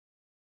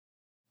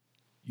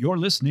You're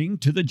listening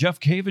to The Jeff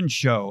Cavins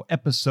Show,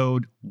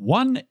 episode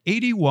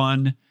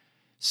 181,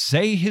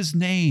 Say His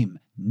Name.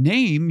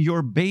 Name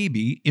your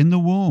baby in the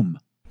womb.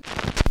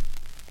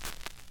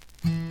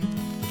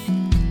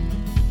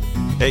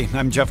 Hey,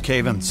 I'm Jeff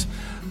Cavins.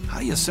 How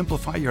do you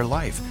simplify your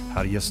life?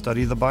 How do you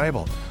study the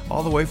Bible?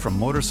 All the way from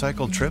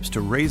motorcycle trips to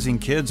raising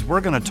kids,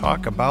 we're going to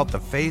talk about the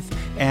faith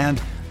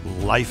and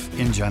life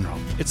in general.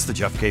 It's The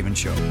Jeff Cavins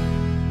Show.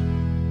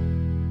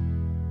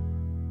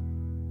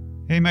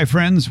 Hey, my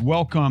friends,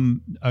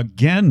 welcome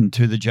again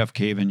to the Jeff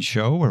Cavins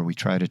Show, where we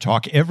try to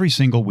talk every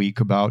single week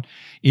about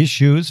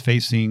issues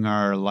facing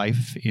our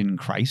life in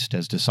Christ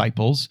as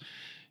disciples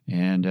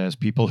and as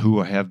people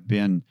who have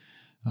been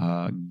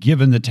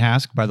given the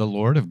task by the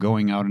Lord of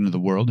going out into the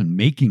world and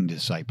making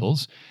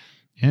disciples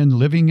and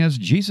living as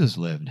Jesus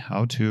lived,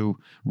 how to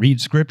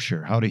read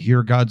Scripture, how to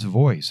hear God's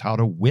voice, how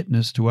to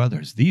witness to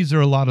others. These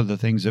are a lot of the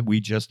things that we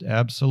just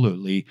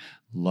absolutely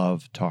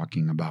love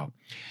talking about.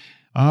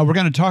 We're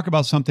going to talk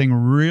about something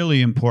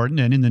really important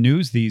and in the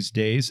news these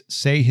days.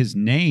 Say His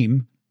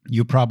Name.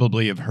 You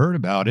probably have heard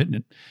about it.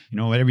 You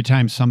know, every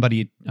time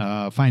somebody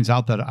finds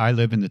out that I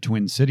live in the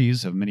Twin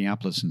Cities of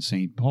Minneapolis and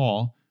St.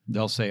 Paul,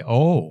 they'll say,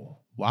 oh,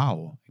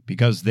 wow,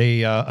 because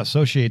they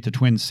associate the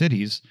Twin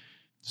Cities,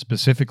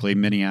 specifically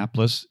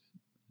Minneapolis,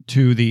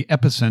 to the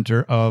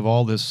epicenter of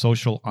all this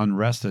social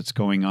unrest that's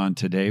going on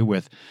today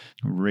with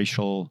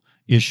racial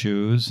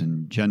issues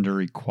and gender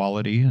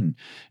equality, and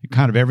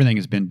kind of everything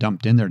has been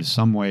dumped in there to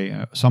some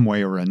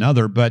way or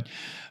another. But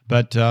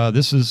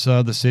this is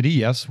the city,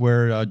 yes,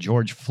 where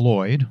George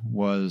Floyd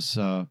was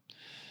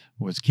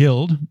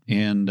killed,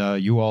 and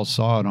you all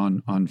saw it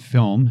on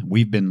film.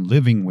 We've been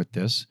living with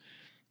this,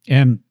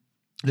 and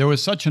there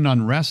was such an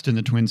unrest in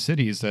the Twin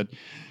Cities that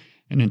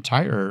an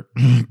entire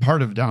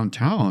part of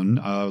downtown,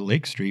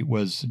 Lake Street,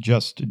 was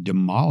just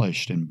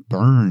demolished and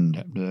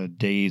burned the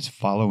days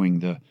following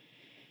the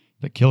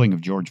killing of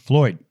George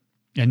Floyd.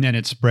 And then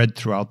it spread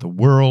throughout the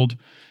world,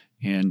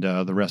 and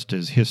the rest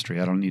is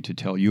history. I don't need to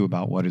tell you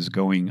about what is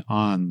going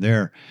on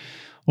there.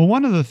 Well,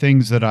 one of the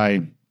things that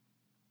I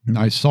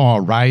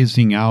saw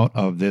rising out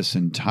of this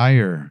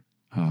entire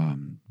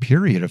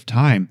period of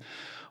time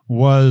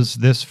was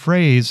this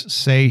phrase,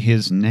 say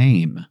his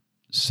name,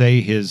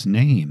 say his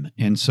name.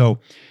 And so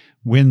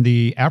when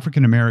the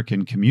African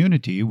American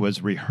community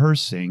was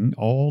rehearsing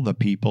all the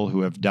people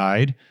who have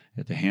died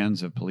at the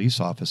hands of police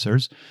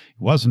officers,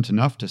 it wasn't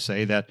enough to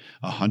say that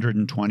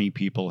 120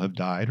 people have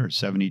died or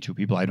 72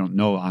 people. I don't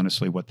know,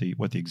 honestly, what the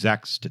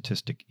exact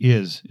statistic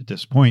is at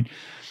this point.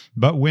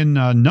 But when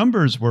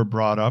numbers were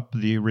brought up,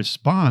 the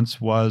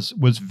response was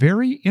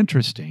very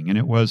interesting, and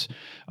it was,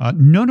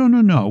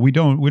 no, we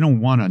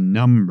don't want a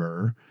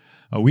number.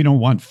 We don't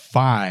want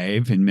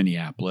 5 in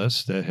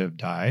Minneapolis that have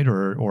died,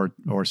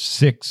 or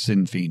 6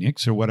 in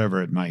Phoenix, or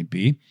whatever it might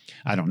be.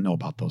 I don't know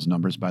about those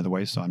numbers, by the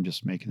way, so I'm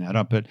just making that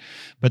up.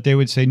 But they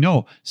would say,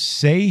 no,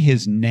 say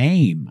his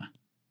name.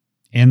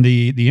 And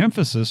the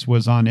emphasis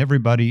was on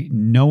everybody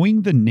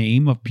knowing the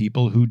name of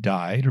people who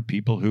died, or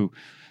people who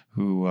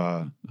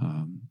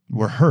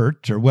were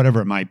hurt, or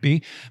whatever it might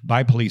be,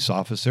 by police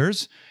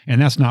officers.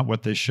 And that's not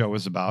what this show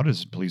is about,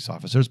 is police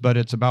officers, but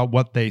it's about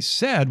what they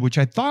said, which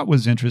I thought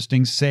was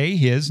interesting, say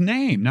his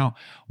name. Now,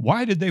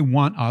 why did they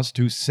want us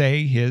to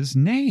say his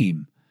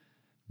name?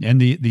 And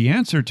the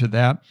answer to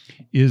that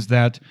is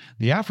that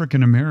the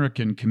African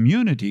American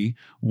community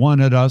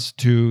wanted us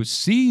to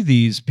see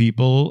these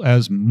people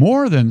as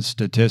more than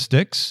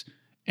statistics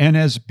and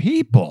as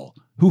people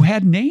who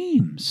had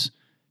names.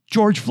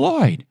 George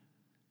Floyd.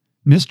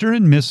 Mr.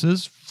 and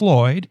Mrs.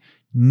 Floyd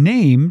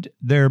named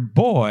their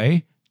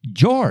boy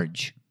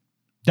George.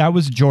 That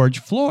was George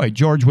Floyd.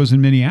 George was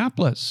in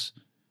Minneapolis.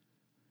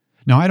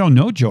 Now, I don't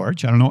know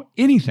George. I don't know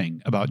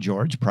anything about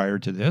George prior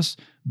to this,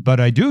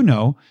 but I do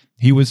know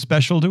he was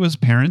special to his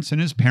parents,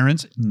 and his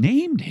parents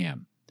named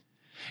him.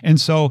 And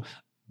so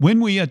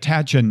when we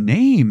attach a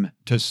name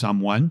to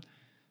someone,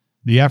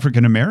 the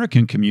African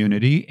American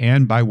community,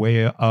 and by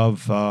way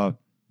of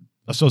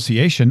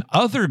association,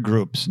 other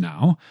groups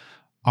now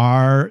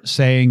are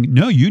saying,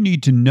 no, you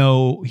need to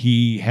know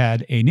he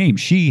had a name.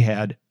 She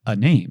had a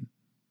name.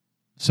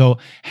 So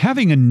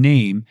having a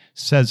name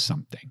says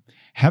something.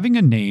 Having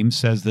a name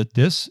says that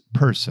this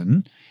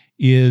person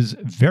is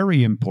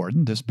very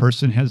important. This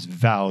person has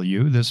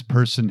value. This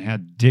person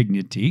had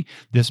dignity.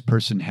 This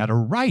person had a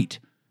right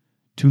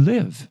to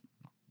live.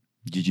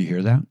 Did you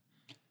hear that?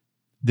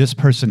 This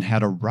person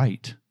had a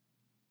right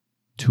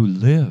to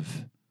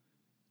live.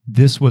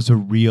 This was a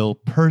real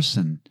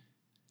person.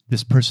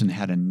 This person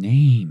had a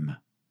name.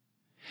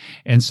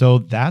 And so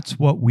that's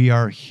what we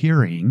are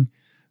hearing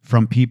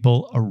from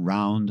people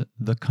around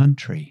the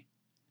country.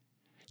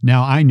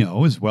 Now, I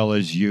know as well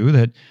as you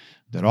that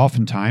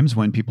oftentimes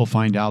when people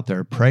find out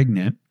they're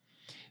pregnant,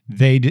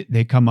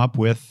 they come up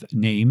with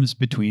names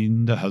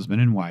between the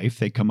husband and wife.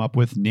 They come up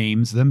with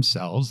names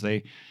themselves.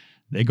 They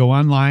go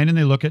online and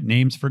they look at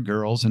names for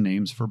girls and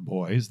names for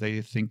boys.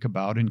 They think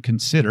about and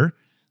consider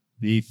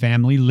the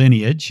family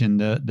lineage and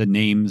the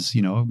names,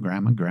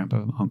 grandma,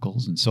 grandpa,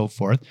 uncles, and so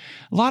forth.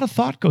 A lot of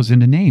thought goes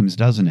into names,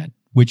 doesn't it?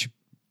 Which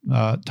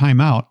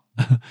time out,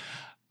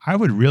 I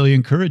would really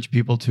encourage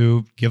people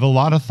to give a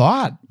lot of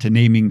thought to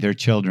naming their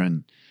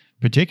children,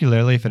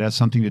 particularly if it has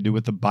something to do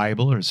with the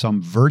Bible or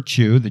some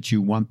virtue that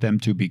you want them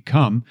to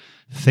become.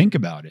 Think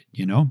about it,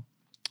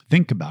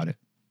 Think about it.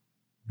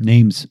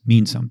 Names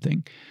mean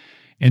something.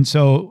 And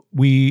so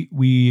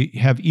we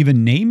have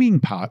even naming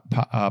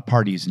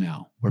parties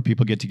now where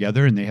people get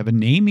together and they have a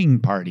naming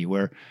party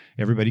where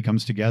everybody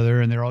comes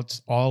together and they're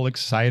all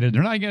excited.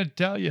 They're not going to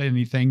tell you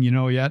anything,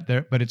 yet,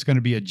 but it's going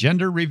to be a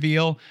gender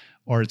reveal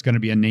or it's going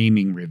to be a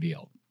naming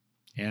reveal.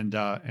 And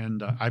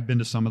I've been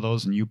to some of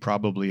those, and you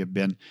probably have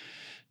been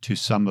to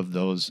some of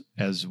those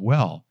as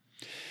well.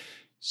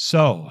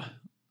 So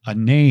a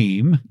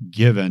name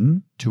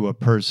given to a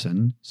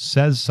person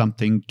says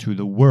something to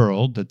the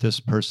world that this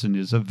person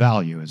is of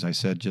value, as I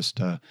said just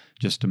a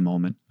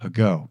moment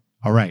ago.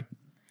 All right.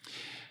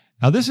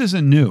 Now, this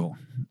isn't new.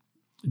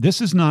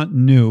 This is not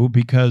new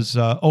because,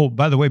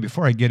 by the way,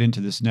 before I get into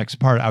this next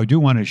part, I do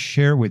want to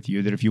share with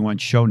you that if you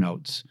want show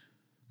notes,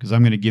 because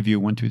I'm going to give you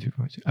 1, 2, 3,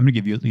 4, 6. I'm going to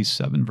give you at least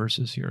 7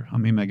 verses here. How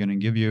many am I going to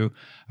give you?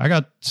 I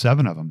got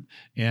 7 of them,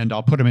 and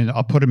I'll put them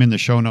in the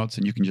show notes,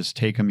 and you can just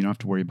take them. You don't have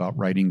to worry about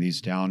writing these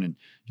down, and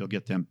you'll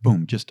get them,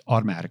 boom, just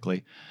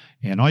automatically.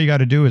 And all you got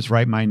to do is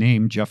write my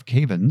name, Jeff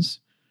Cavins,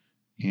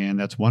 and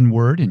that's one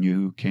word, and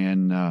you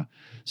can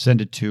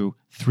send it to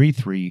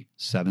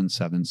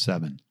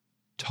 33777.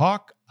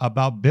 Talk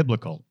about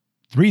biblical,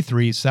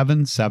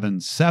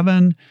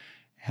 33777,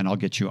 and I'll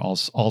get you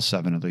all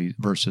 7 of the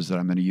verses that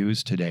I'm going to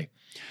use today.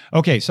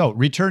 Okay, so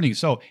returning.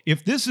 So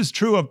if this is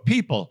true of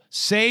people,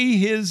 say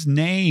his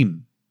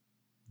name,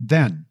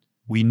 then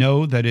we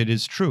know that it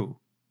is true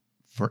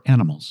for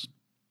animals.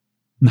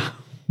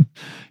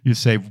 You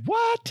say,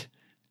 what?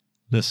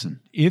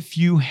 Listen, if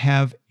you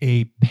have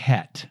a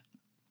pet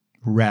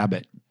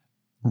rabbit,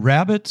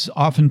 rabbits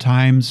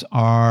oftentimes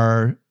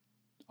are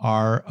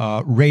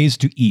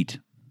raised to eat,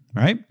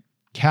 right?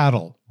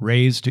 Cattle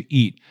raised to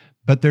eat.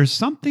 But there's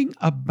something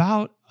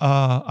about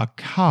a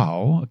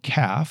cow, a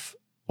calf,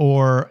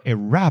 or a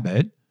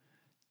rabbit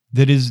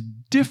that is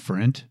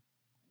different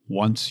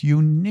once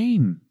you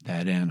name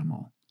that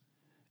animal.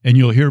 And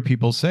you'll hear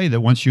people say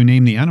that once you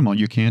name the animal,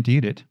 you can't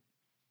eat it.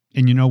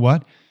 And you know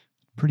what?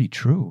 Pretty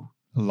true.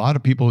 A lot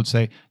of people would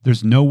say,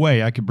 there's no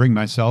way I could bring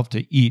myself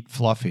to eat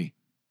Fluffy,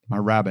 my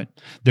rabbit.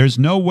 There's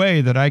no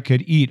way that I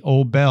could eat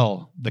Old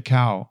Bell, the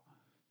cow.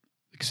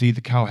 See,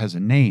 the cow has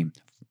a name.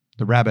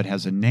 The rabbit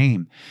has a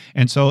name.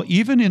 And so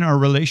even in our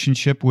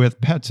relationship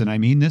with pets, and I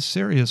mean this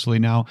seriously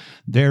now,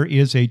 there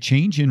is a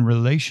change in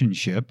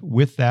relationship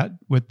with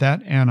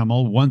that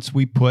animal once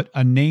we put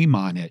a name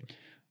on it.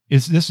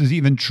 This is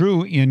even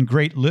true in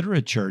great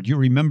literature. Do you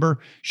remember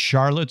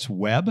Charlotte's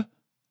Web? Do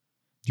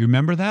you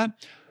remember that?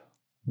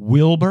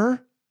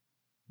 Wilbur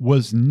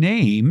was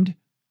named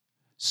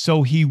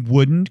so he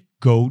wouldn't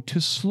go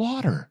to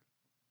slaughter.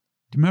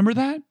 Do you remember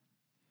that?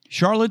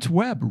 Charlotte's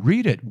Web,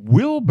 read it.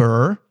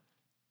 Wilbur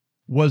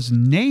was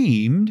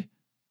named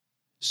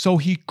so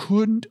he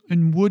couldn't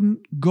and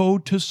wouldn't go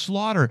to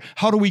slaughter.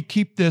 How do we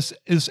keep this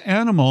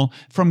animal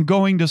from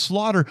going to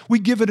slaughter? We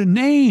give it a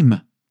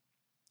name.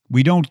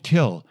 We don't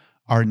kill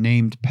our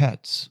named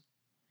pets.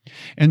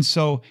 And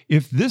so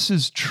if this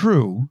is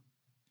true,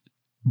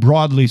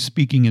 broadly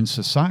speaking in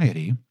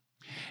society,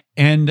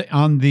 and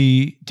on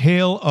the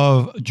tail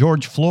of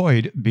George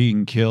Floyd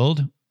being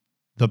killed,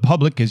 the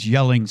public is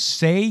yelling,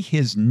 say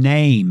his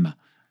name.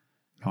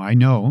 Now, I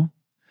know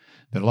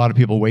that a lot of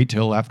people wait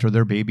till after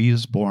their baby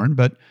is born,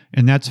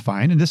 and that's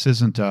fine. And this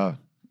isn't, I'm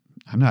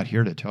not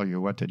here to tell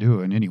you what to do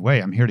in any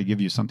way. I'm here to give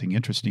you something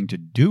interesting to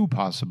do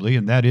possibly,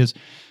 and that is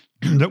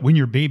that when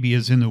your baby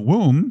is in the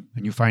womb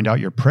and you find out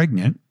you're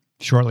pregnant,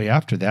 shortly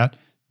after that,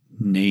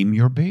 name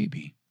your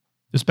baby.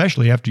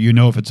 Especially after you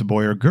know if it's a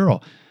boy or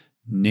girl,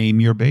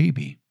 name your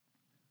baby.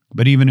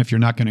 But even if you're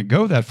not going to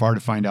go that far to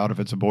find out if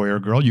it's a boy or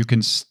girl, you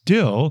can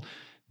still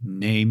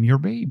name your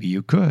baby.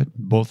 You could,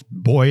 both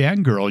boy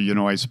and girl,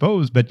 I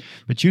suppose, but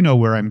you know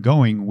where I'm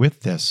going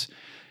with this.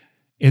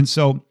 And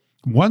so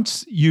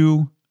once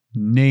you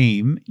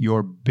name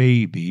your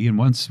baby, and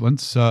once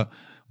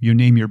you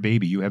name your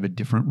baby, you have a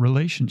different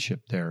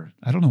relationship there.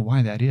 I don't know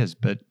why that is,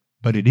 but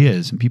it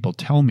is, and people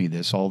tell me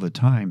this all the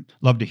time.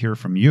 Love to hear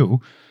from you.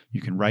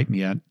 You can write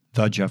me at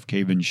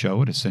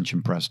thejeffcavinshow at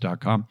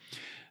ascensionpress.com.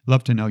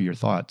 Love to know your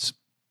thoughts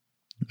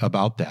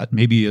about that.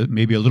 Maybe a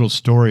little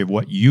story of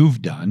what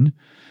you've done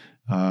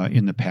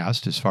in the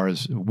past as far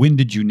as when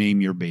did you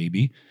name your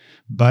baby.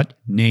 But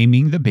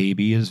naming the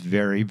baby is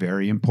very,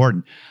 very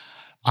important.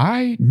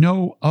 I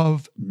know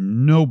of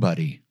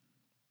nobody,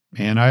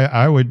 and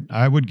I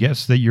would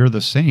guess that you're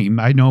the same.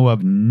 I know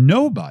of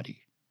nobody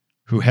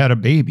who had a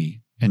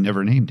baby and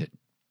never named it.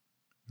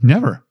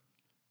 Never.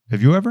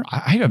 Have you ever?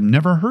 I have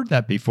never heard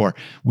that before.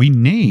 We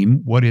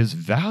name what is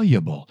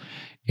valuable.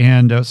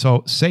 And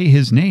so say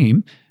his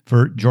name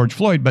for George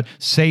Floyd, but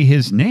say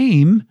his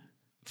name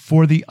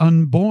for the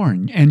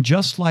unborn. And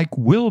just like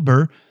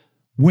Wilbur,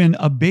 when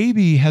a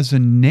baby has a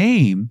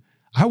name,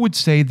 I would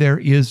say there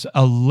is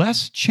a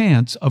less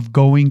chance of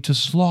going to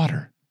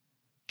slaughter.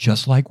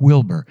 just like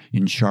Wilbur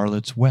in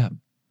Charlotte's Web.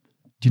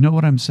 Do you know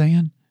what I'm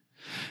saying?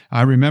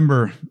 I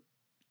remember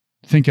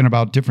thinking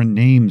about different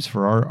names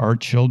for our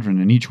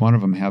children, and each one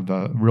of them have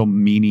a real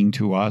meaning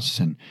to us.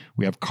 And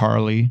we have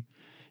Carly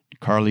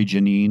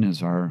Janine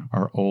is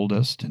our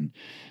oldest, and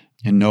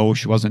no,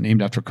 she wasn't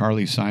named after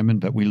Carly Simon,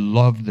 but we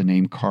loved the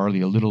name Carly,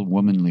 a little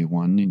womanly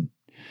one. And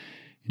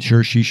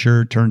she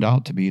sure turned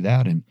out to be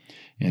that. And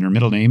her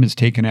middle name is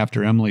taken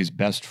after Emily's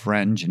best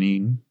friend,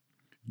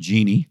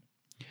 Jeannie.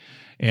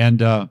 And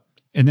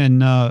then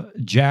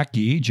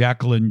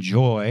Jacqueline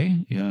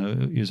Joy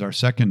is our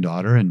second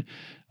daughter. And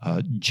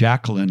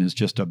Jacqueline is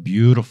just a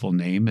beautiful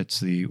name. It's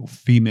the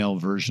female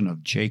version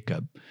of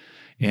Jacob.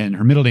 And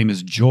her middle name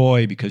is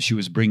Joy because she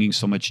was bringing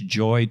so much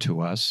joy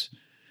to us.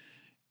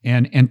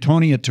 And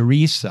Antonia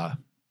Teresa,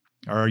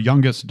 our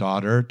youngest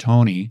daughter,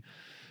 Tony,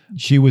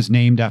 she was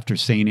named after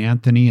St.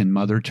 Anthony and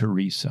Mother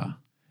Teresa.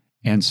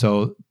 And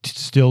so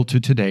still to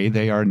today,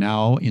 they are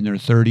now in their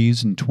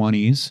 30s and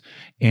 20s,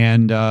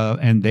 and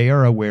they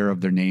are aware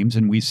of their names,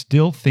 and we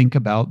still think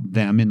about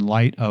them in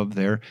light of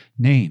their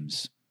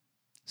names.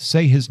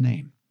 Say his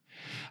name.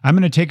 I'm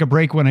going to take a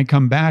break. When I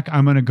come back,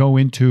 I'm going to go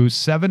into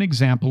 7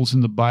 examples in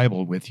the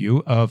Bible with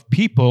you of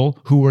people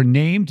who were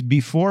named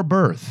before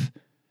birth.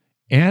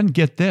 And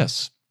get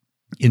this,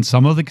 in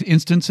some of the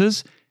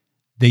instances,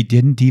 they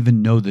didn't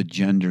even know the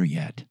gender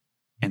yet,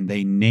 and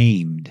they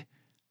named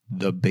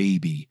the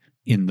baby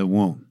in the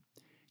womb.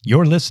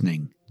 You're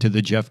listening to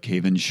The Jeff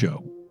Cavins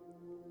Show.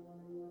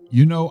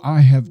 You know, I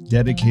have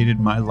dedicated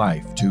my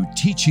life to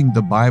teaching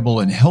the Bible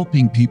and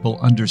helping people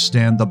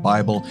understand the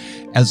Bible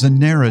as a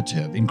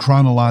narrative in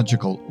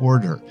chronological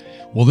order.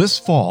 Well, this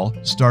fall,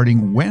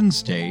 starting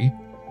Wednesday,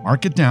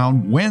 mark it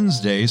down,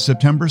 Wednesday,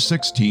 September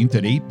 16th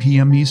at 8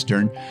 p.m.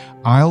 Eastern,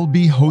 I'll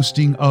be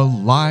hosting a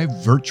live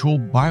virtual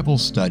Bible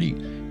study,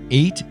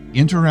 8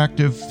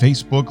 interactive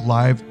Facebook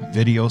Live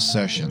video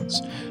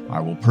sessions. I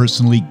will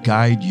personally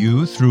guide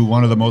you through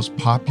one of the most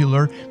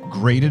popular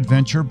Great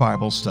Adventure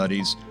Bible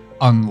studies,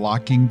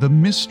 Unlocking the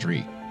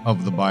Mystery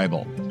of the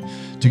Bible.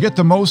 To get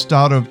the most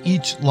out of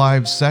each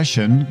live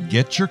session,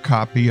 get your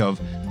copy of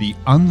the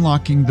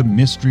Unlocking the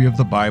Mystery of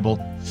the Bible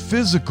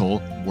physical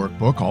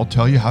workbook. I'll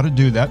tell you how to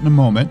do that in a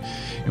moment.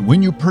 And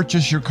when you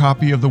purchase your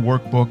copy of the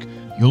workbook,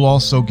 you'll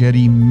also get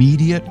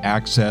immediate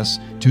access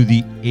to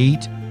the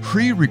 8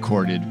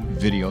 pre-recorded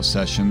video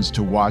sessions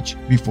to watch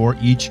before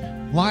each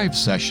live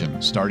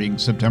session starting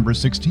September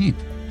 16th.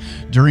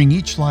 During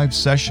each live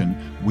session,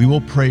 we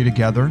will pray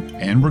together,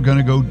 and we're going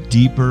to go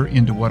deeper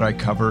into what I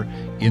cover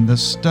in the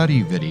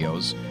study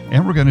videos,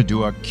 and we're going to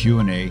do a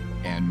Q&A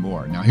and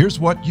more. Now, here's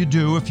what you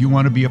do if you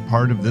want to be a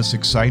part of this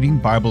exciting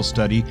Bible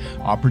study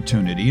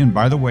opportunity. And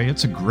by the way,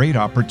 it's a great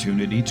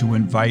opportunity to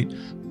invite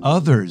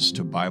others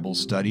to Bible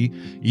study.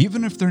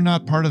 Even if they're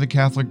not part of the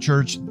Catholic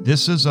Church,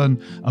 this is an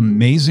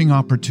amazing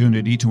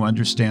opportunity to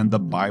understand the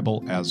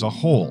Bible as a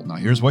whole. Now,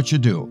 here's what you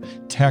do.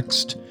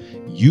 Text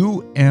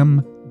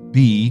UMB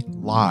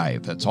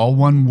Live. That's all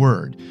one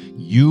word.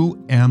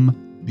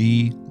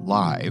 UMB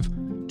Live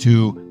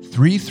to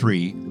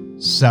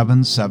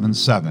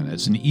 33777.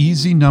 It's an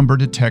easy number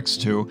to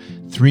text to,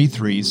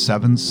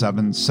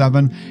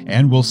 33777,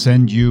 and we'll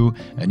send you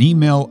an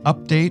email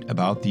update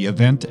about the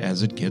event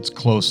as it gets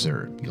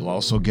closer. You'll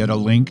also get a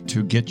link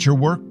to get your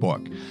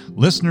workbook.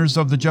 Listeners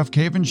of The Jeff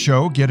Cavins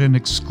Show get an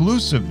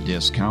exclusive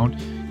discount.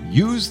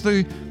 Use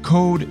the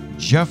code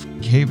Jeff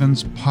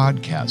Cavins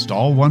Podcast,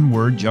 all one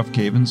word, Jeff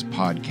Cavins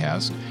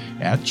Podcast,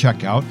 at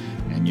checkout,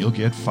 and you'll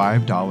get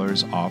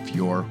 $5 off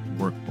your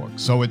workbook.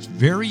 So it's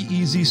very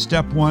easy.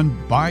 Step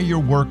 1, buy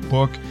your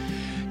workbook,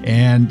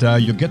 and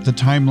you'll get the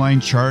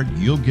timeline chart.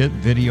 You'll get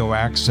video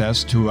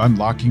access to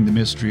Unlocking the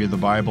Mystery of the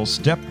Bible.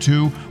 Step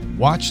 2,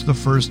 watch the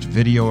first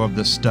video of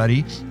the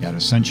study at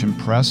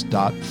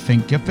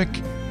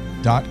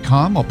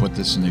ascensionpress.thinkific.com. I'll put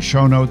this in the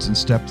show notes. And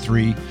step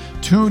 3,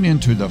 tune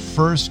into the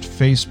first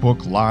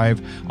Facebook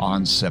Live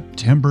on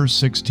September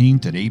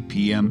 16th at 8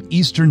 p.m.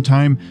 Eastern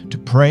Time to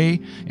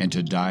pray and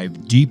to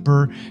dive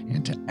deeper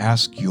and to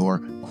ask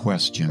your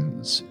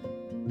questions.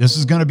 This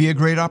is going to be a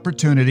great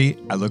opportunity.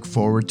 I look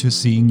forward to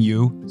seeing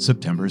you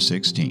September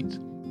 16th.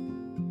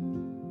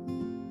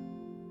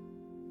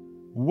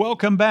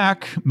 Welcome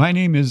back. My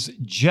name is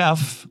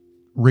Jeff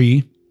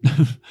Ree.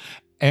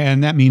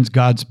 And that means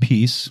God's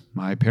peace.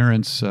 My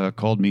parents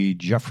called me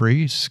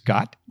Jeffrey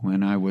Scott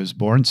when I was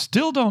born.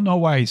 Still don't know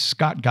why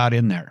Scott got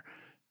in there,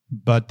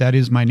 but that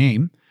is my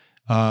name,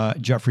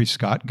 Jeffrey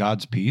Scott,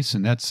 God's peace.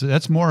 And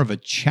that's more of a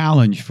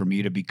challenge for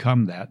me to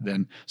become that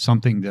than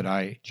something that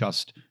I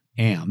just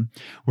am.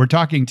 We're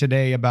talking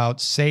today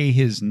about say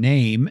his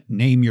name,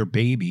 name your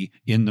baby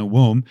in the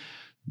womb.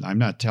 I'm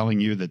not telling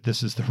you that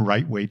this is the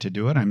right way to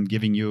do it. I'm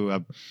giving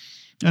you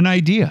an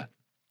idea.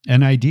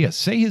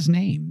 Say his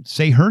name,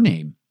 say her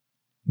name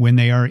when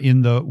they are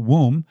in the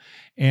womb.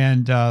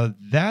 And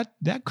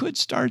that could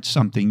start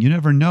something. You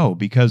never know,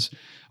 because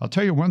I'll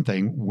tell you one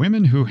thing,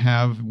 women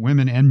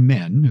and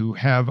men who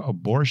have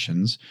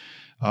abortions,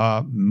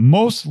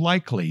 most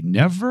likely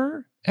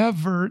never,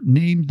 ever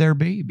named their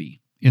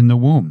baby in the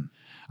womb.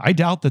 I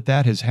doubt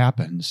that has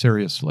happened,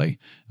 seriously.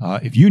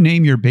 If you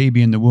name your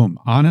baby in the womb,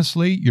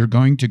 honestly, you're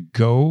going to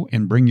go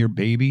and bring your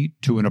baby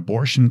to an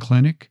abortion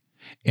clinic,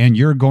 and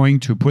you're going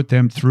to put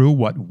them through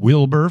what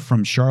Wilbur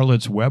from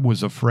Charlotte's Web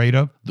was afraid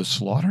of, the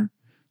slaughter?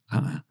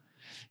 It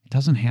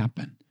doesn't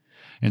happen.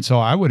 And so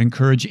I would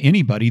encourage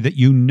anybody that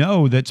you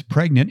know that's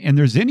pregnant and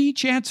there's any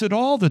chance at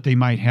all that they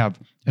might have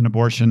an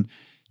abortion,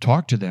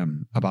 talk to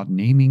them about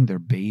naming their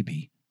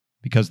baby,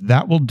 because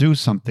that will do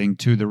something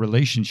to the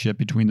relationship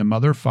between the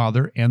mother,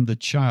 father, and the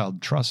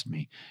child. Trust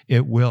me,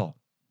 it will.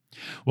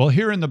 Well,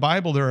 here in the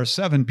Bible, there are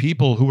 7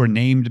 people who were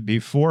named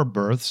before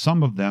birth,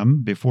 some of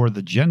them before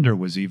the gender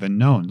was even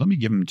known. Let me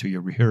give them to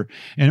you here,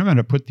 and I'm going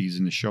to put these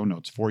in the show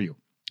notes for you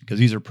because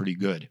these are pretty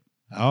good.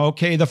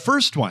 Okay, the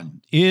first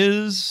one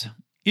is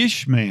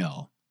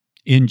Ishmael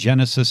in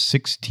Genesis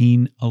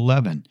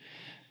 16:11.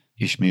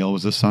 Ishmael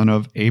was the son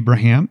of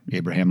Abraham.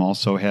 Abraham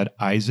also had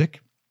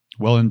Isaac.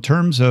 Well, in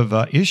terms of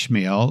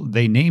Ishmael,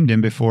 they named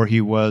him before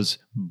he was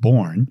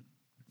born.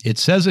 It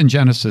says in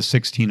Genesis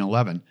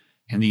 16:11,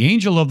 "And the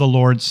angel of the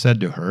Lord said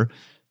to her,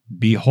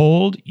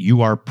 Behold,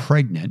 you are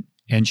pregnant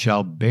and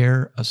shall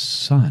bear a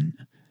son.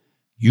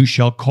 You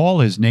shall call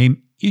his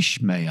name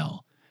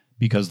Ishmael,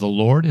 because the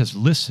Lord has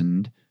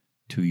listened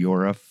to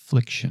your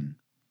affliction,"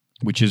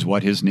 which is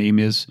what his name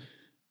is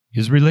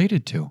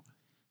related to.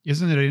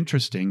 Isn't it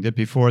interesting that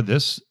before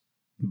this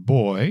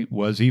boy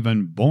was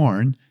even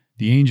born,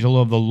 the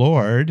angel of the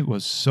Lord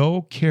was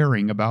so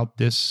caring about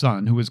this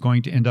son who was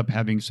going to end up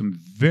having some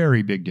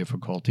very big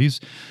difficulties?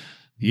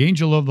 The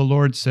angel of the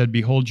Lord said,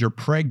 "Behold, you're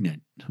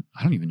pregnant."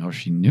 I don't even know if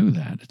she knew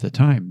that at the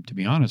time, to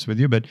be honest with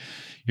you, but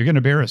you're going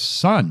to bear a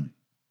son.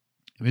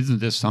 Isn't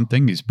this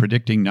something? He's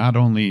predicting not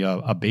only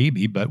a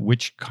baby, but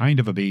which kind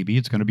of a baby.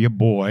 It's going to be a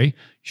boy. You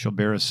shall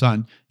bear a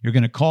son. You're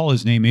going to call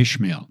his name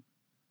Ishmael,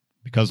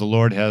 because the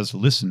Lord has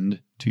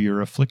listened to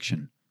your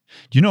affliction.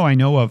 Do you know, I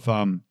know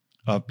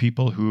of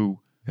people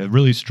who have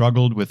really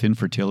struggled with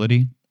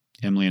infertility.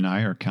 Emily and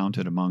I are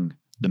counted among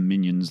the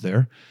minions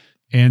there.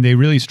 And they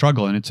really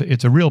struggle, and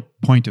it's a real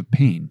point of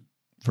pain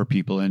for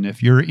people. And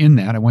if you're in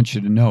that, I want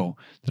you to know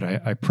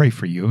that I pray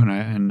for you, and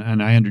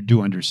I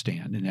do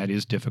understand, and that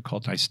is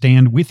difficult. I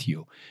stand with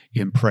you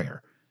in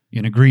prayer,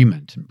 in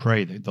agreement, and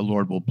pray that the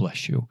Lord will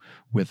bless you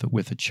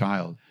with a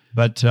child.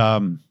 But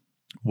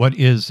what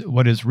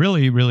is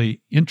really,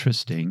 really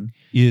interesting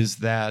is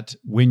that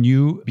when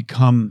you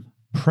become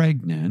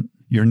pregnant,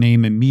 your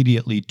name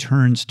immediately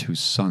turns to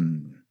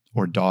son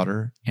or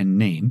daughter and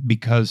name,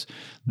 because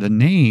the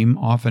name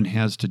often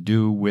has to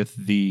do with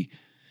the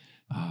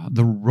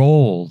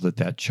role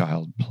that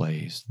child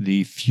plays,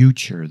 the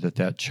future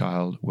that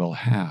child will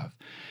have.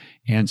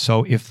 And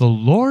so if the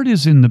Lord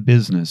is in the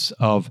business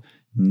of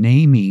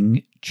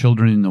naming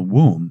children in the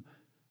womb,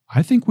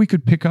 I think we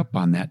could pick up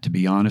on that, to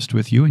be honest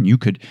with you. And you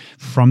could,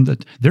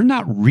 they're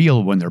not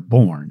real when they're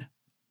born.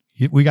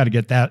 We got to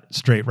get that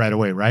straight right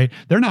away, right?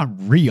 They're not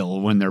real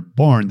when they're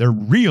born. They're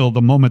real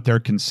the moment they're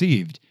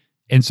conceived.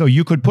 And so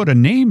you could put a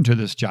name to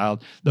this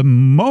child the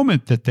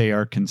moment that they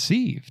are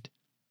conceived,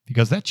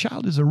 because that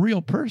child is a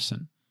real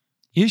person.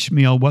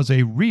 Ishmael was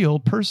a real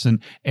person,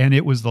 and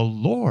it was the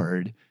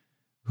Lord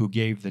who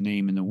gave the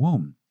name in the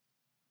womb.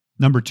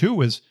 Number 2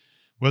 was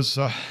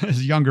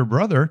his younger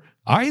brother,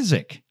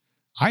 Isaac.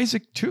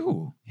 Isaac,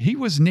 too, he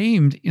was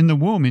named in the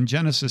womb in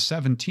Genesis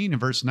 17 and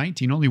verse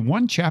 19, only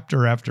one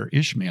chapter after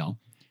Ishmael.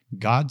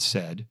 God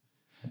said,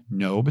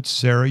 "No, but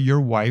Sarah, your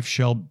wife,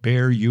 shall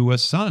bear you a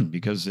son,"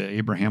 because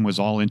Abraham was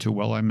all into,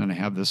 well, I'm going to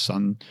have this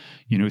son,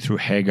 through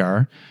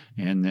Hagar,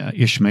 and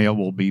Ishmael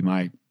will be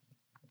the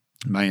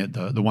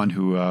one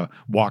who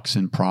walks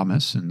in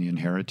promise and the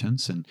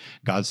inheritance. And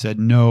God said,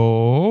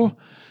 "No."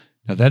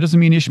 Now, that doesn't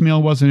mean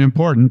Ishmael wasn't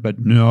important, but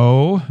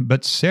no,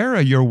 but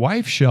Sarah, your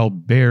wife, shall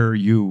bear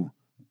you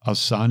a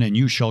son, and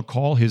you shall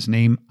call his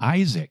name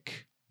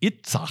Isaac.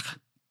 Itzach.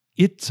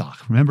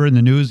 Remember in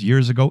the news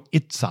years ago,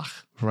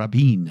 Itzach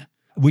Rabin,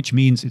 which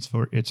means it's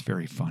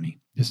very funny.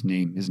 His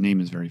name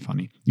is very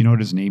funny. You know what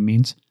his name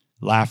means?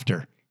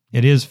 Laughter.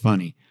 It is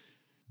funny,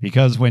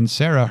 because when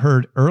Sarah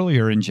heard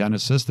earlier in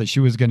Genesis that she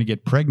was going to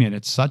get pregnant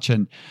at such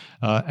an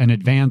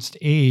advanced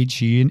age,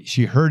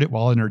 she heard it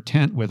while in her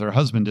tent with her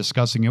husband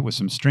discussing it with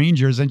some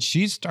strangers, and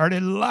she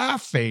started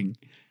laughing.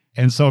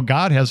 And so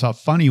God has a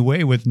funny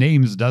way with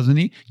names, doesn't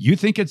he? You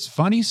think it's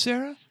funny,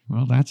 Sarah?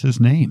 Well, that's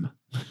his name.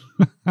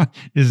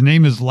 His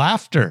name is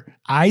Laughter,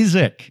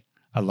 Isaac.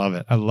 I love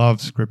it. I love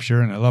Scripture,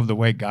 and I love the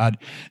way God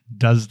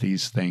does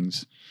these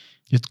things.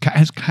 It's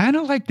kind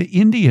of like the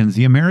Indians,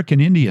 the American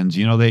Indians.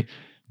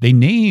 They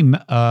name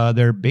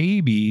their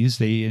babies.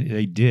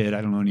 They did.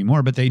 I don't know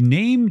anymore, but they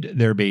named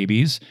their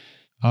babies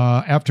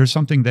after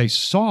something they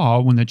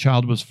saw when the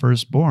child was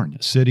first born: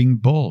 a sitting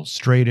bull,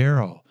 straight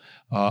arrow,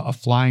 a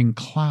flying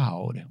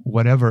cloud,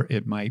 whatever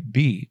it might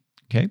be.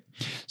 Okay,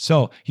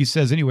 so he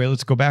says, anyway,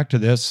 let's go back to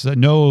this.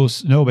 No,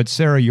 but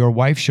Sarah, your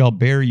wife, shall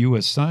bear you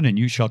a son, and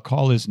you shall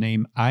call his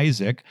name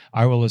Isaac.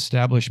 I will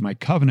establish my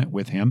covenant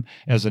with him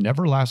as an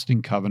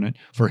everlasting covenant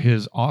for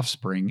his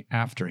offspring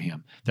after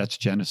him. That's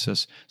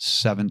Genesis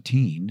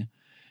 17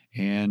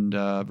 and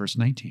verse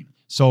 19.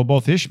 So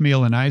both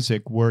Ishmael and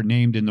Isaac were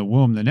named in the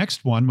womb. The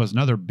next one was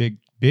another big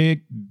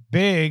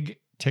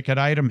ticket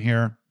item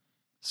here.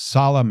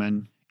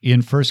 Solomon.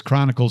 In 1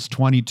 Chronicles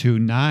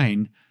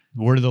 22:9,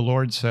 the word of the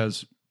Lord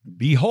says,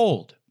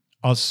 "Behold,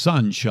 a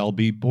son shall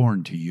be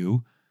born to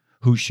you,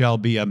 who shall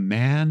be a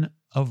man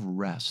of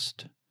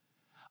rest.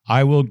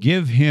 I will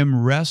give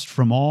him rest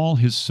from all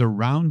his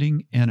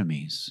surrounding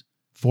enemies,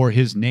 for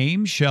his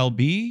name shall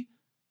be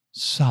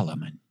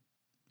Solomon."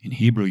 In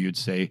Hebrew, you'd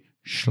say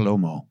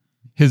Shlomo.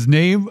 His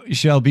name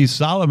shall be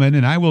Solomon,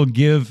 and I will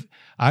give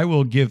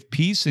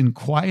peace and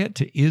quiet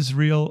to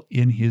Israel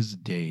in his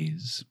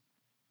days.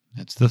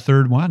 That's the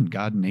third one.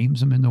 God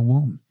names him in the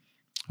womb.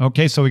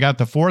 Okay, so we got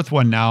the fourth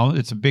one now.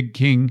 It's a big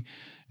king.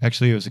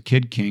 Actually, it was a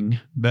kid king,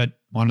 but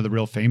one of the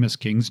real famous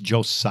kings,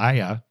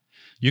 Josiah.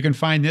 You can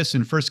find this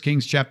in 1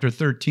 Kings chapter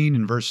 13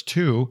 and verse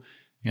 2.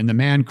 "And the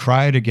man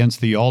cried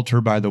against the altar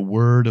by the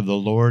word of the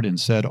Lord and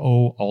said,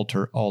 O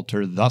altar,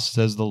 altar, thus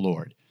says the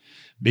Lord,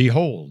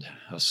 behold,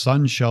 a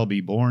son shall be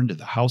born to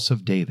the house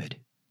of David,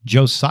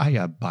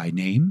 Josiah by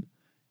name,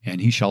 and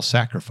he shall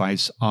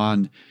sacrifice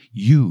on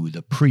you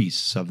the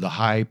priests of the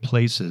high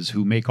places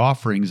who make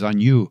offerings on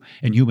you,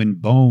 and human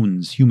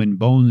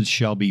bones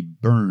shall be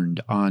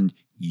burned on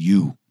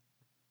you."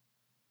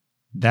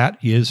 That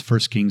is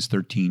 1 Kings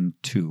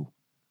 13:2.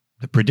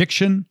 The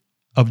prediction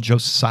of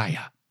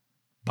Josiah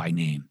by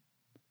name.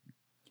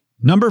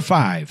 Number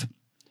 5,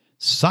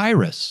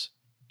 Cyrus,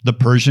 the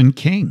Persian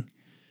king.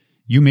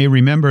 You may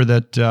remember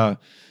that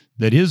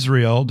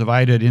Israel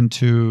divided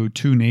into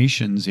two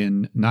nations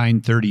in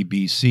 930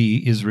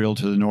 BC, Israel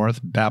to the north,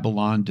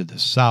 Babylon to the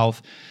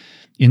south.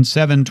 In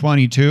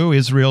 722,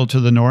 Israel to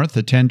the north,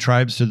 the 10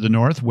 tribes to the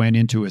north, went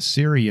into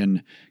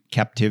Assyrian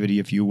captivity,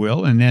 if you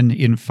will. And then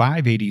in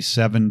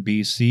 587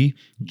 BC,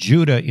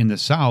 Judah in the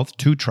south,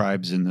 2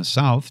 tribes in the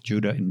south,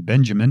 Judah and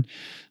Benjamin,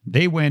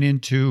 they went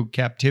into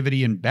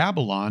captivity in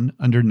Babylon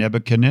under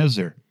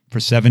Nebuchadnezzar for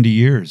 70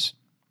 years.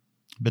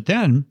 But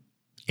then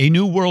a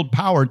new world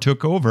power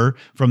took over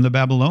from the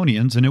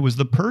Babylonians, and it was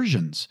the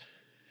Persians.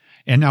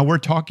 And now we're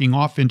talking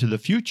off into the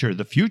future.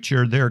 The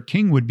future, their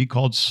king would be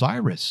called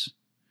Cyrus.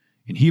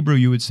 In Hebrew,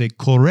 you would say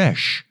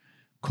Koresh.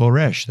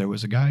 Koresh. There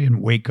was a guy in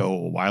Waco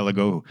a while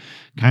ago,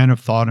 kind of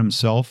thought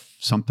himself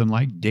something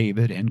like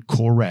David and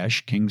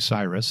Koresh, King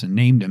Cyrus, and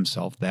named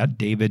himself that,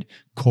 David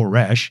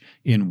Koresh,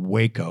 in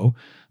Waco.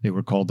 They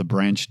were called the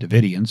Branch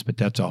Davidians, but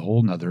that's a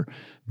whole nother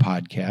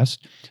podcast.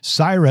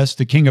 Cyrus,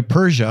 the king of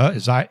Persia,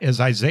 as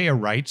Isaiah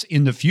writes,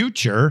 in the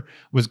future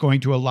was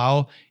going to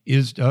allow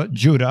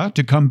Judah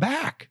to come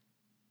back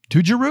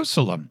to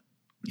Jerusalem.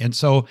 And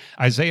so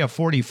Isaiah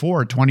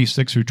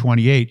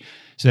 44:26-28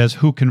 says,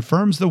 "Who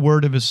confirms the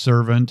word of his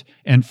servant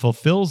and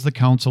fulfills the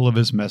counsel of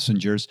his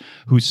messengers,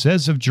 who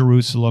says of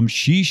Jerusalem,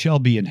 she shall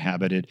be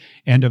inhabited,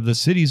 and of the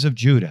cities of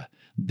Judah,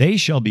 they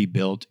shall be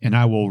built, and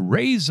I will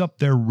raise up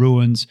their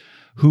ruins.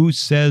 Who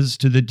says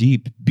to the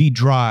deep, be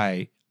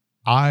dry,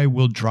 I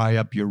will dry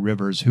up your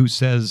rivers. Who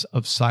says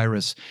of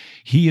Cyrus,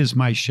 he is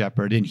my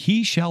shepherd, and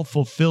he shall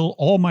fulfill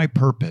all my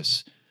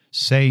purpose.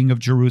 Saying of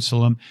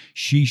Jerusalem,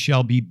 she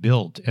shall be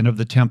built, and of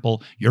the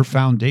temple, your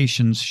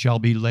foundations shall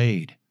be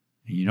laid."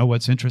 And you know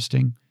what's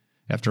interesting?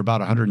 After about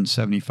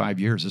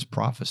 175 years, this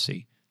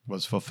prophecy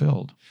was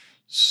fulfilled.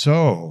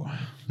 So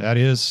that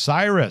is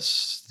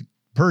Cyrus, the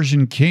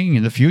Persian king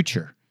in the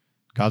future.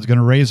 God's going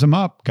to raise him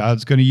up.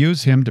 God's going to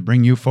use him to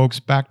bring you folks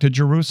back to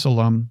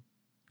Jerusalem.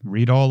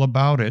 Read all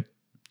about it.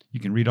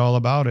 You can read all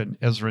about it in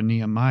Ezra and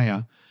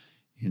Nehemiah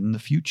in the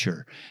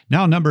future.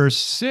 Now, number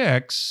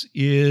 6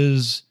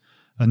 is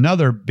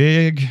another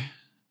big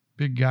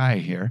guy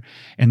here,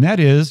 and that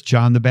is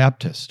John the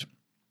Baptist.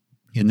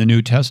 In the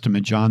New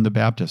Testament, John the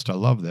Baptist, I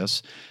love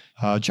this.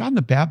 John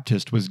the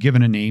Baptist was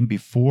given a name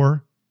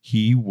before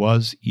he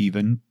was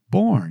even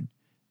born,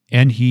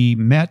 and he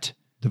met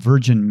the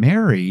Virgin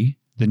Mary,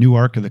 the new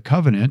Ark of the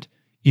Covenant,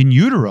 in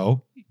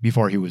utero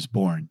before he was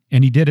born,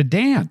 and he did a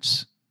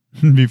dance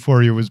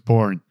before he was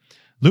born.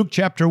 Luke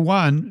chapter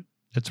 1,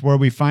 that's where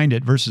we find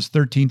it, verses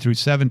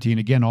 13-17.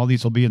 Again, all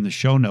these will be in the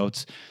show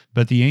notes.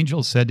 "But the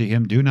angel said to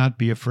him, do not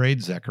be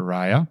afraid,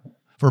 Zechariah,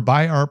 for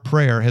by our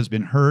prayer has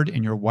been heard,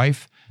 and your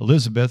wife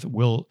Elizabeth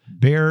will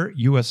bear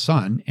you a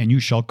son, and you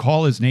shall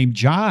call his name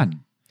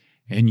John.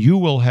 And you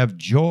will have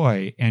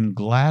joy and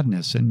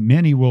gladness, and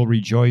many will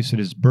rejoice at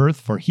his birth,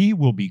 for he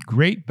will be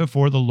great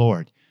before the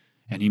Lord.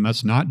 And he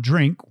must not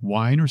drink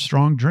wine or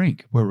strong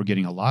drink," where we're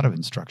getting a lot of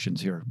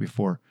instructions here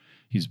before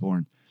he's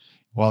born,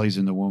 while he's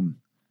in the womb.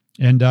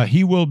 "And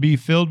he will be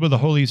filled with the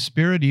Holy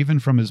Spirit even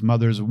from his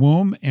mother's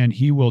womb, and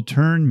he will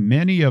turn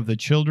many of the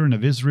children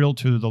of Israel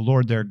to the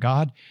Lord their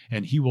God,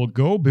 and he will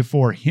go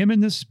before him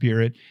in the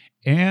Spirit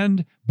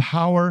and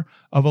power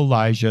of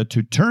Elijah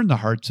to turn the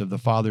hearts of the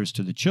fathers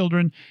to the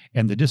children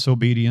and the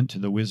disobedient to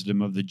the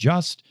wisdom of the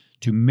just,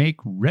 to make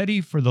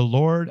ready for the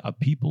Lord a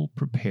people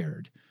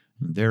prepared."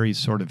 And there he's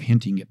sort of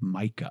hinting at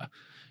Micah.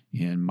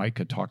 And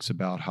Micah talks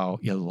about how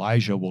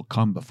Elijah will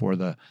come before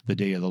the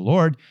day of the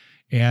Lord.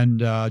 And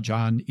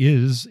John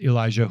is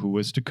Elijah who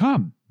is to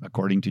come.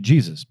 according to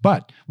Jesus.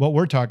 But what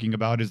we're talking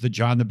about is that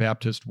John the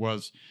Baptist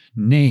was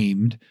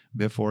named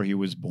before he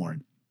was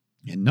born.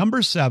 And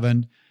number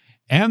 7,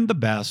 and the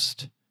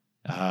best,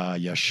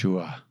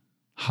 Yeshua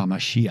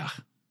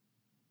HaMashiach,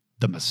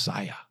 the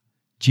Messiah.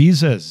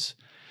 Jesus.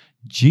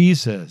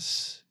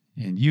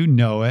 And you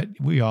know it.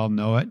 We all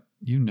know it.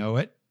 You know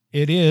it.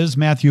 It is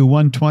Matthew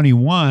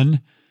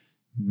 1:21.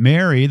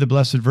 Mary, the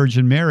Blessed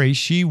Virgin Mary,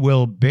 she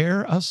will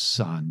bear a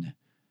son,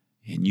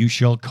 and you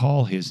shall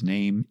call his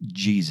name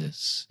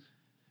Jesus,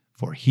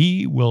 for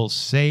he will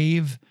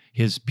save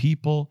his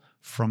people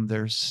from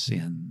their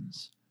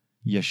sins.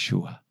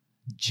 Yeshua,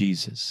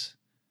 Jesus.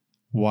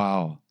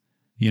 Wow.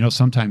 You know,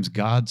 sometimes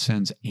God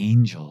sends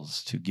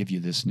angels to give you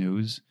this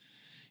news.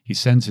 He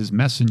sends his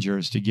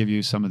messengers to give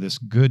you some of this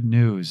good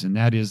news, and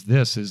that is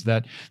this, is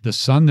that the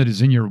son that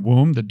is in your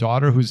womb, the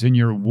daughter who's in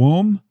your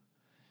womb,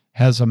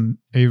 has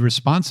a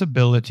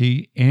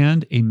responsibility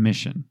and a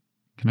mission.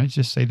 Can I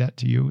just say that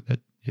to you?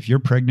 That if you're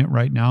pregnant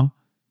right now,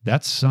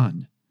 that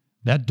son,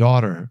 that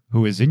daughter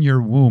who is in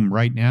your womb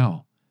right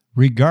now,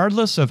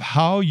 regardless of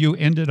how you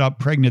ended up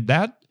pregnant,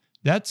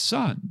 that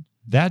son,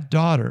 that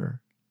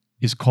daughter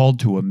is called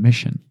to a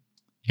mission.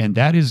 And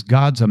that is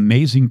God's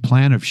amazing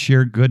plan of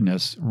sheer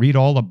goodness. Read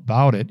all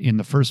about it in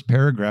the first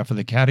paragraph of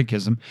the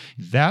Catechism.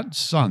 That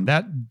son,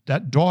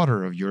 that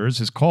daughter of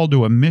yours is called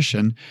to a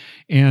mission,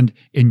 and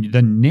in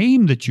the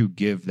name that you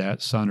give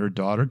that son or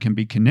daughter can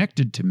be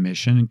connected to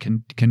mission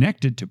and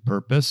connected to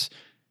purpose.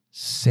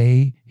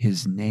 Say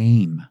his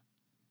name.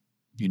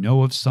 You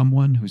know of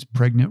someone who's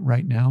pregnant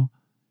right now,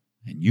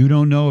 and you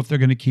don't know if they're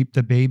going to keep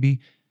the baby?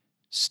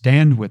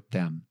 Stand with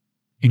them.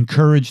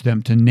 Encourage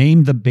them to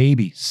name the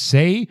baby.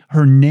 Say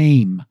her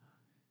name.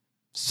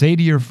 Say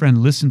to your friend,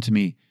 listen to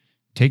me.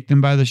 Take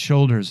them by the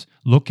shoulders.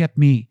 Look at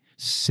me.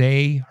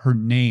 Say her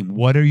name.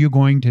 What are you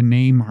going to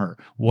name her?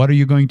 What are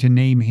you going to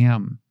name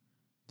him?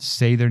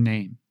 Say their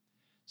name.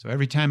 So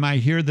every time I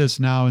hear this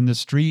now in the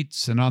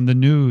streets and on the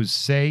news,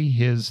 say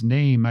his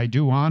name, I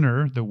do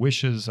honor the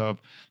wishes of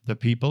the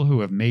people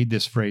who have made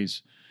this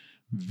phrase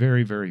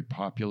very, very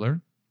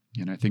popular,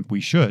 and I think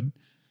we should.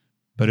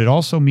 But it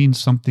also means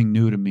something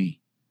new to me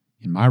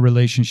in my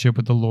relationship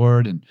with the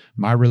Lord and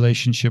my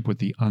relationship with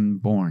the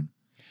unborn.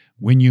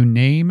 When you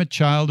name a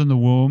child in the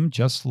womb,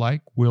 just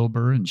like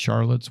Wilbur and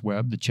Charlotte's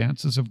Web, the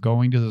chances of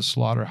going to the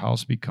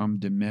slaughterhouse become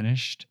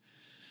diminished,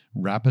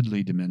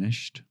 rapidly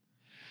diminished.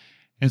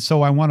 And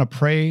so I want to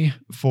pray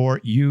for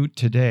you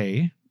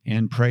today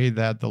and pray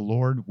that the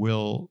Lord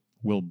will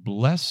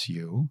bless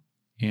you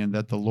and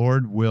that the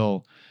Lord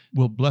will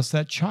bless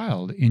that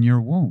child in your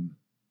womb.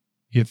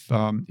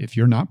 If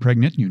you're not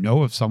pregnant and you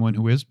know of someone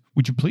who is,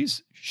 would you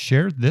please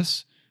share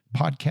this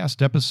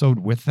podcast episode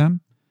with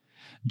them?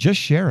 Just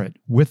share it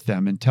with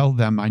them and tell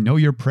them, I know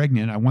you're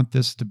pregnant. I want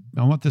this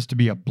to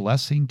be a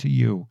blessing to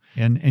you,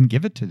 and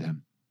give it to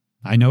them.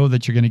 I know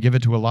that you're going to give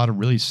it to a lot of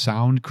really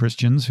sound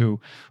Christians who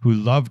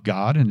love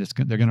God, and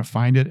they're going to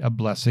find it a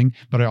blessing.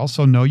 But I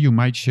also know you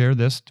might share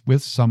this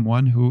with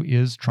someone who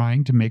is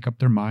trying to make up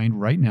their mind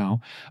right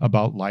now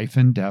about life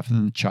and death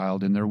and the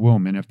child in their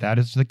womb. And if that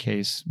is the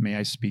case, may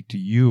I speak to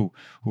you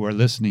who are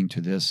listening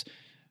to this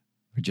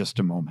for just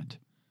a moment.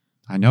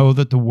 I know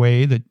that the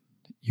way that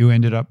you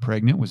ended up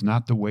pregnant was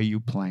not the way you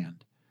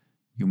planned.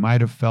 You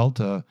might have felt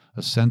a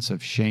sense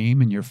of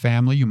shame in your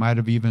family. You might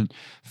have even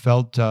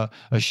felt a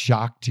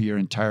shock to your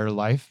entire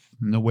life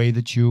in the way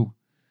that you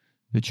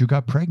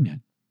got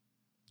pregnant.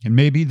 And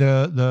maybe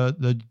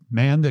the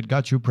man that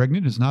got you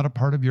pregnant is not a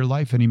part of your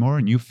life anymore,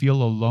 and you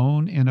feel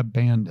alone and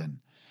abandoned.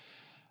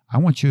 I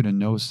want you to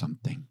know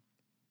something.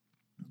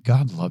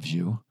 God loves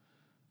you.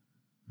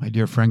 My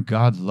dear friend,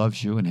 God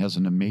loves you and has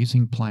an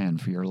amazing plan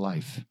for your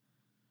life.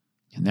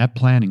 And that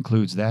plan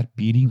includes that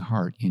beating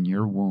heart in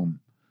your womb.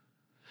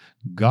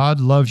 God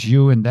loves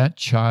you and that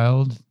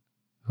child,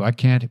 who I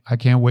can't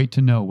wait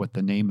to know what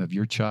the name of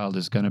your child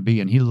is going to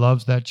be. And he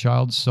loves that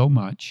child so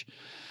much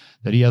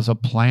that he has a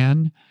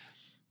plan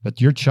that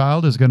your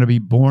child is going to be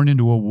born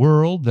into a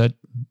world that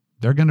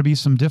there are going to be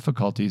some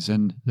difficulties.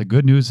 And the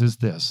good news is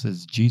this,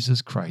 is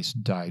Jesus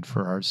Christ died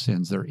for our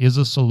sins. There is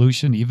a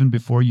solution even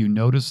before you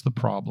notice the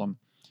problem.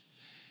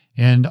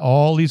 And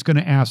all he's going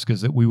to ask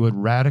is that we would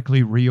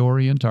radically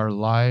reorient our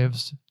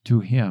lives to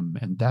him.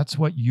 And that's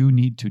what you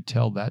need to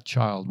tell that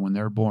child when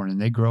they're born and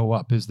they grow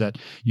up, is that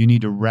you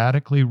need to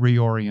radically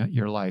reorient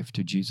your life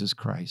to Jesus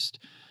Christ.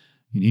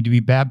 You need to be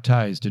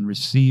baptized and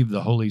receive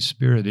the Holy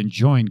Spirit and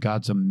join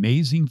God's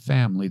amazing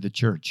family, the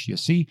church. You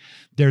see,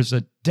 there's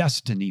a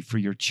destiny for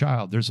your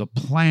child. There's a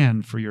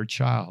plan for your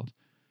child.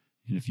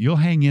 And if you'll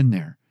hang in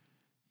there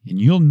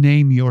and you'll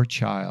name your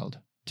child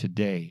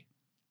today,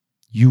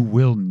 you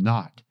will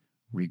not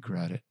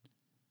regret it.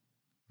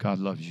 God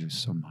loves you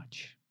so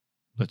much.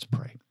 Let's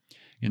pray.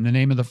 In the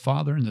name of the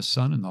Father, and the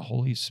Son, and the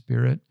Holy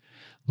Spirit,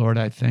 Lord,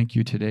 I thank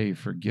you today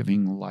for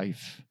giving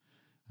life.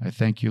 I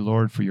thank you,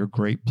 Lord, for your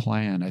great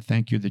plan. I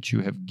thank you that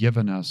you have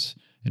given us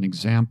an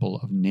example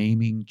of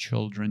naming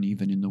children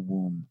even in the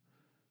womb.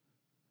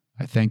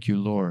 I thank you,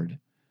 Lord,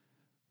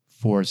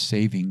 for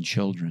saving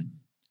children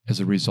as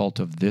a result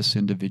of this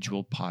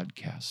individual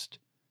podcast.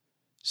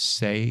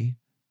 say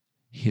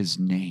his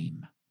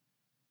name.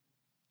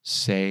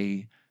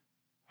 Say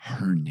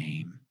her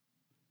name.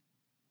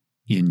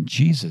 In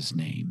Jesus'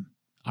 name,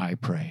 I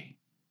pray.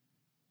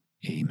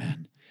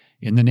 Amen.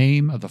 In the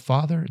name of the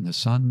Father, and the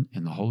Son,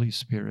 and the Holy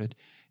Spirit,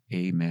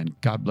 amen.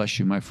 God bless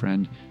you, my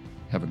friend.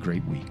 Have a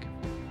great week.